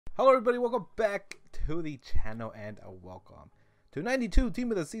Hello everybody, welcome back to the channel and welcome to 92 team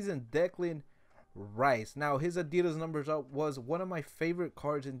of the season, Declan Rice. Now his Adidas numbers up was one of my favorite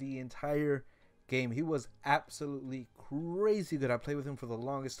cards in the entire game. He was absolutely crazy good. I played with him for the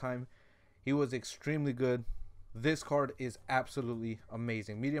longest time. He was extremely good. This card is absolutely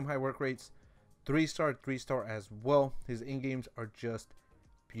amazing. Medium high work rates, 3-star, 3-star as well. His in-games are just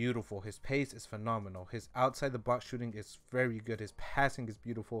beautiful. His pace is phenomenal. His outside the box shooting is very good. His passing is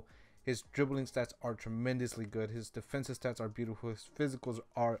beautiful. His dribbling stats are tremendously good. His defensive stats are beautiful. His physicals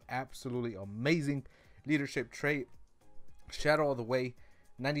are absolutely amazing. Leadership trait, shadow all the way,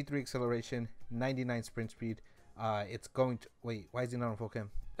 93 acceleration, 99 sprint speed. It's going to wait, why is he not on full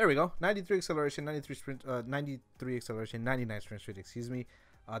cam? There we go. 93 acceleration, 93 acceleration, 99 sprint speed, excuse me.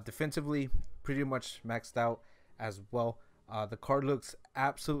 Defensively pretty much maxed out as well. The card looks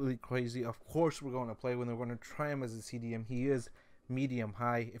absolutely crazy. Of course we're going to play when we're going to try him as a CDM. He is medium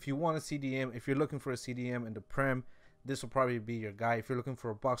high. If you want a CDM, if you're looking for a CDM in the Prem, this will probably be your guy. If you're looking for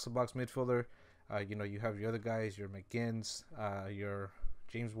a box-to-box midfielder, you know, you have your other guys, your McGinns, your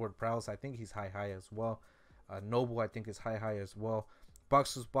James Ward-Prowse. I think he's high as well. Noble, I think, is high as well.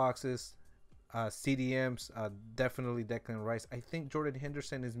 Boxes, CDMs, definitely Declan Rice. I think Jordan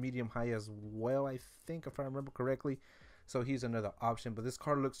Henderson is medium high as well, I think, if I remember correctly. So he's another option, but this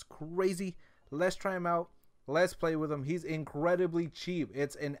card looks crazy. Let's try him out. Let's play with him. He's incredibly cheap.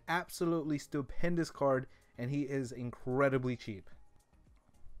 It's an absolutely stupendous card, and he is incredibly cheap.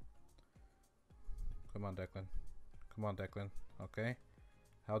 Come on, Declan. Come on, Declan. Okay.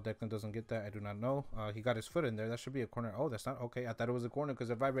 How Declan doesn't get that, I do not know. He got his foot in there. That should be a corner. Oh, that's not okay. I thought it was a corner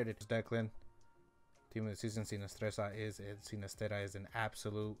because it vibrated. Declan. Team of the season, Sinestera is an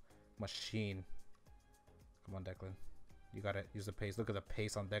absolute machine. Come on, Declan. You gotta use the pace. Look at the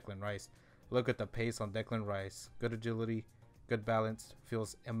pace on Declan Rice. Look at the pace on Declan Rice. Good agility, good balance.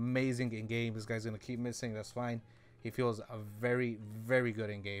 Feels amazing in game. This guy's gonna keep missing. That's fine. He feels a very good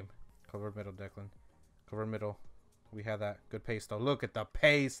in game. Cover middle, Declan. Cover middle. We have that good pace though. Look at the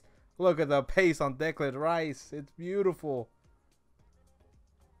pace. Look at the pace on Declan Rice. It's beautiful.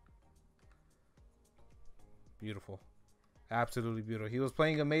 Beautiful. Absolutely beautiful. He was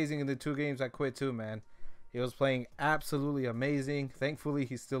playing amazing in the 2 games I quit too, man. He was playing absolutely amazing. Thankfully,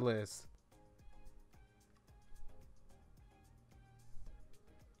 he still is.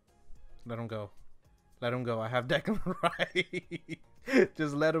 Let him go. Let him go. I have Declan Rice.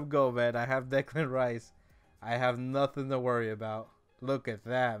 Just let him go, man. I have Declan Rice. I have nothing to worry about. Look at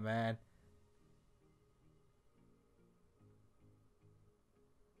that, man.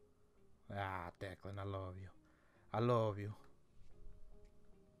 Ah, Declan, I love you. I love you.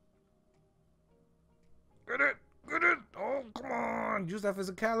 Get it! Get it! Oh, come on! Use that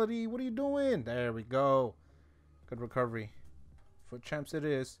physicality. What are you doing? There we go. Good recovery. Foot champs it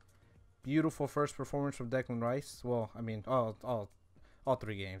is. Beautiful first performance from Declan Rice. Well, I mean, all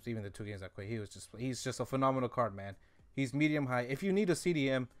 3 games, even the 2 games I quit. He's just a phenomenal card, man. He's medium high. If you need a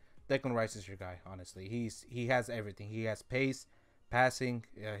CDM, Declan Rice is your guy. Honestly, he has everything. He has pace, passing,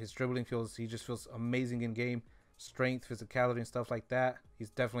 his dribbling feels. He just feels amazing in game. Strength, physicality, and stuff like that. He's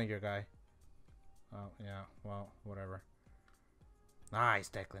definitely your guy. Oh, yeah, well, whatever. Nice,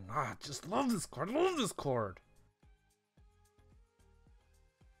 Declan. Ah, just love this card. Love this card.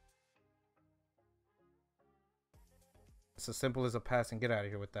 It's as simple as a pass and get out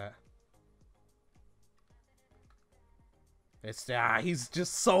of here with that. He's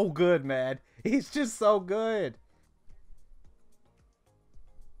just so good, man. He's just so good.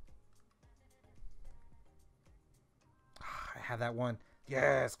 I had that one.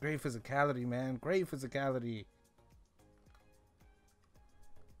 Yes, great physicality, man. Great physicality.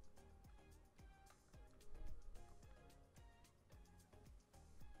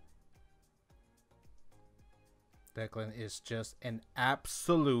 Declan is just an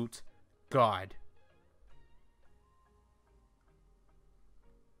absolute god.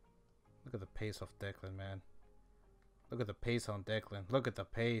 Look at the pace of Declan, man. Look at the pace on Declan. Look at the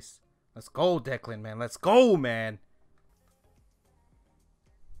pace. Let's go, Declan, man. Let's go, man.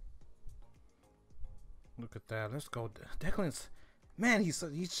 Look at that. Let's go. Declan's, man, he's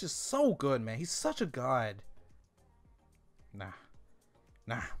just so good, man. He's such a god. Nah.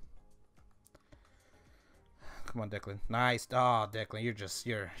 Come on, Declan. Nice. Oh, Declan,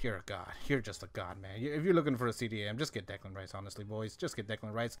 you're a god. You're just a god, man. If you're looking for a CDM, just get Declan Rice, honestly, boys. Just get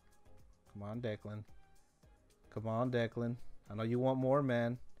Declan Rice. Come on, Declan. Come on, Declan. I know you want more,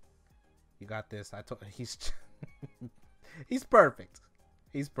 man. You got this. He's he's perfect.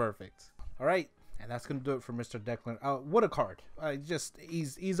 He's perfect. All right. And that's gonna do it for Mr. Declan. What a card!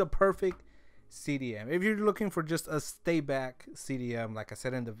 He's a perfect CDM. If you're looking for just a stay back CDM, like I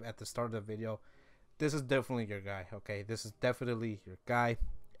said at the start of the video, this is definitely your guy. Okay, this is definitely your guy.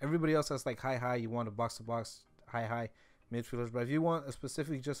 Everybody else has like high. You want a box to box high midfielders, but if you want a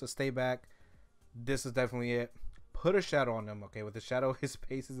specific just a stay back, this is definitely it. Put a shadow on him. Okay, with the shadow, his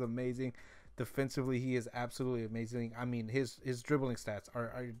pace is amazing. Defensively, he is absolutely amazing. I mean, his dribbling stats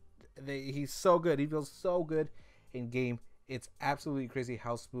he's so good. He feels so good in game. It's absolutely crazy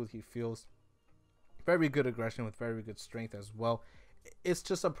how smooth he feels. Very good aggression with very good strength as well. It's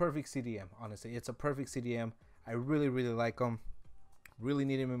just a perfect CDM, honestly. It's a perfect CDM. I really like him. Really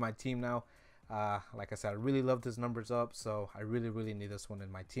need him in my team now. Like I said, I really love his numbers up, so I really need this one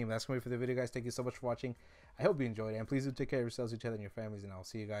in my team. That's going to be for the video, guys. Thank you so much for watching. I hope you enjoyed it, and please do take care of yourselves, each other, and your families, and I'll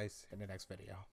see you guys in the next video.